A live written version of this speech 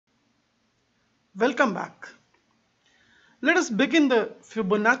Welcome back. Let us begin the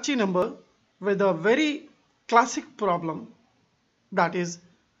Fibonacci number with a very classic problem, that is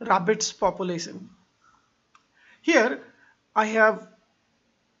rabbits population. Here I have,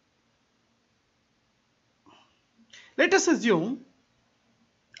 let us assume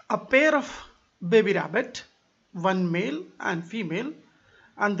a pair of baby rabbit, one male and female,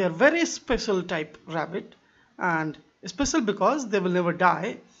 and they're very special type rabbit, and special because they will never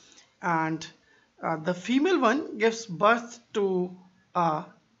die. And the female one gives birth to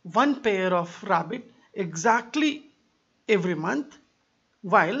one pair of rabbit exactly every month,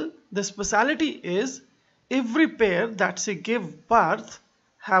 while the speciality is every pair that she give birth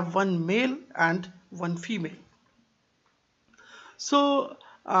have one male and one female. So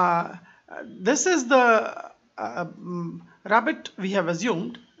this is the rabbit we have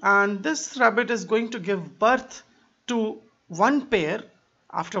assumed, and this rabbit is going to give birth to one pair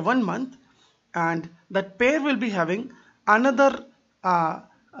after 1 month, and that pair will be having another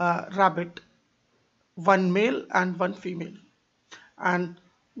rabbit, one male and one female. And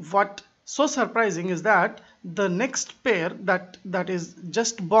what so surprising is that the next pair that is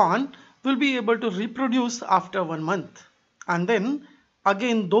just born will be able to reproduce after 1 month, and then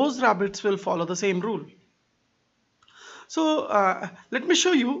again those rabbits will follow the same rule. So let me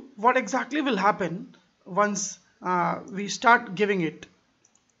show you what exactly will happen once we start giving it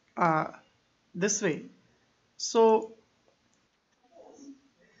uh, this way. So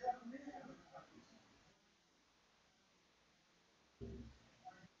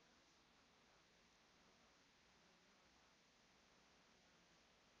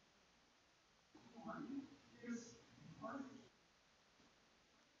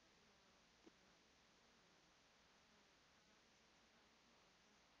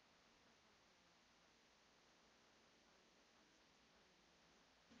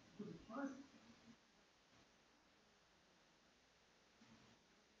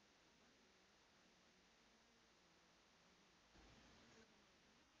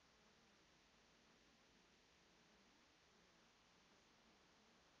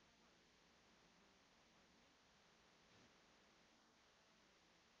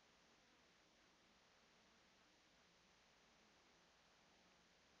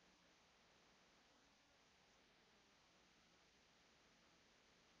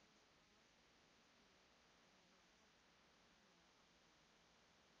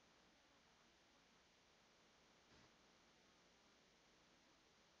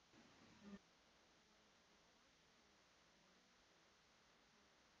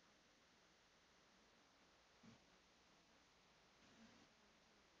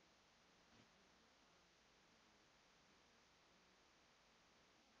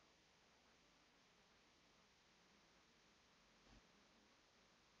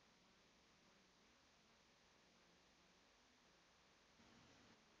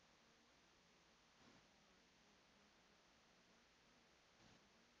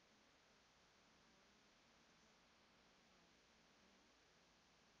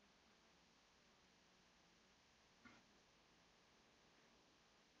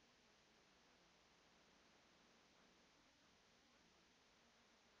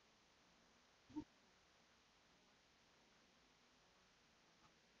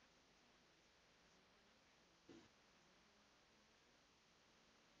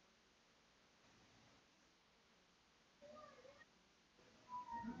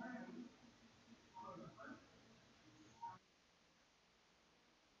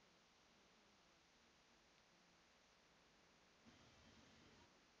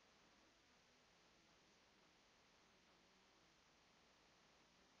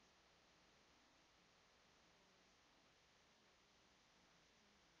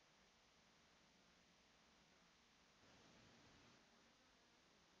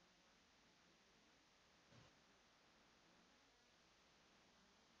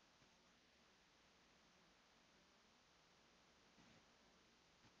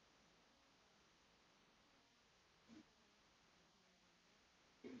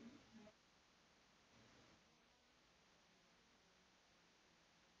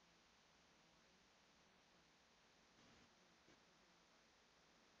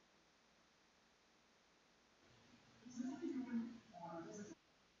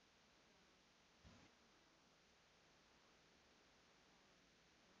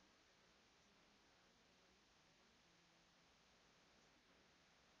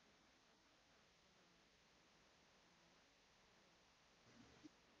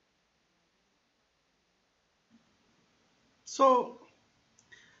so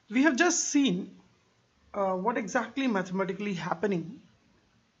we have just seen what exactly mathematically happening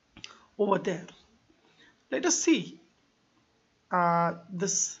over there. Let us see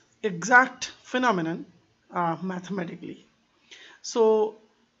this exact phenomenon mathematically. So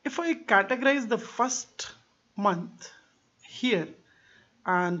if I categorize the first month here,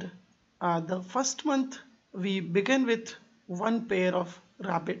 and the first month we begin with one pair of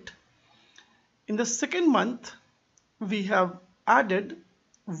rabbit. In the second month we have added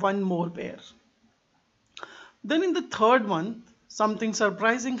one more pair. Then in the third month something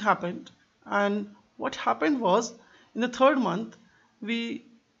surprising happened, and what happened was, in the third month we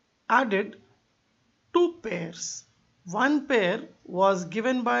added two pairs. One pair was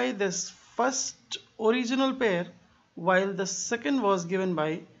given by this first original pair, while the second was given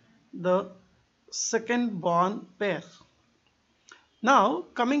by the second born pair. Now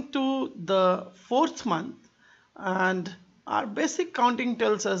coming to the fourth month, and our basic counting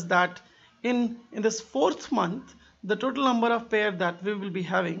tells us that in this fourth month the total number of pair that we will be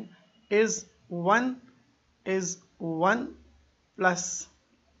having is 1 plus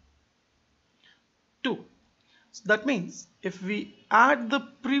 2. So that means if we add the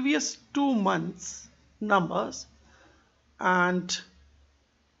previous 2 months numbers and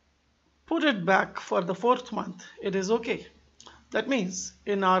put it back for the fourth month, it is okay. That means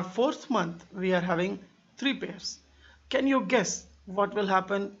in our fourth month we are having 3 pairs. Can you guess what will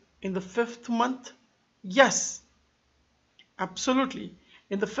happen in the fifth month? Yes, absolutely.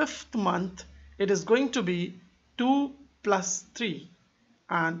 In the fifth month it is going to be 2 plus 3,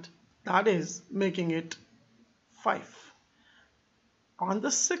 and that is making it 5. On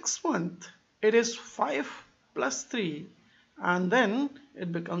the sixth month it is 5 plus 3, and then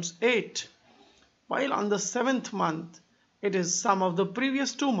it becomes 8. While on the seventh month it is sum of the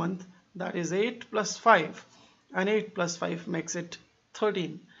previous 2 months, that is 8 plus 5, and 8 plus 5 makes it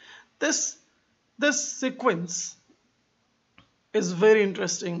 13. This sequence is very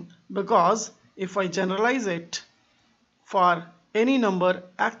interesting, because if I generalize it for any number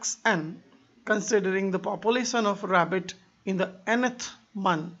xn, considering the population of rabbit in the nth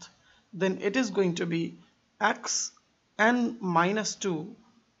month, then it is going to be xn minus 2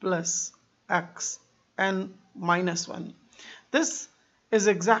 plus xn minus 1. This is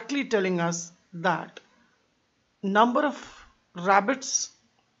exactly telling us that number of rabbits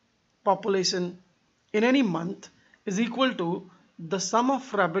population in any month is equal to the sum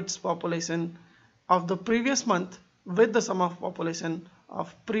of rabbits population of the previous month with the sum of population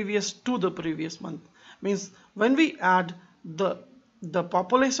of previous to the previous month. Means when we add the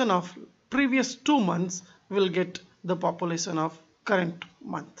population of previous 2 months, we'll get the population of current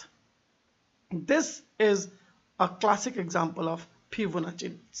month. This is a classic example of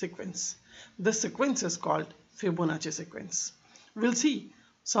Fibonacci sequence. This sequence is called Fibonacci sequence. We'll see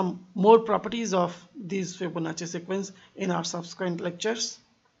some more properties of these Fibonacci sequence in our subsequent lectures.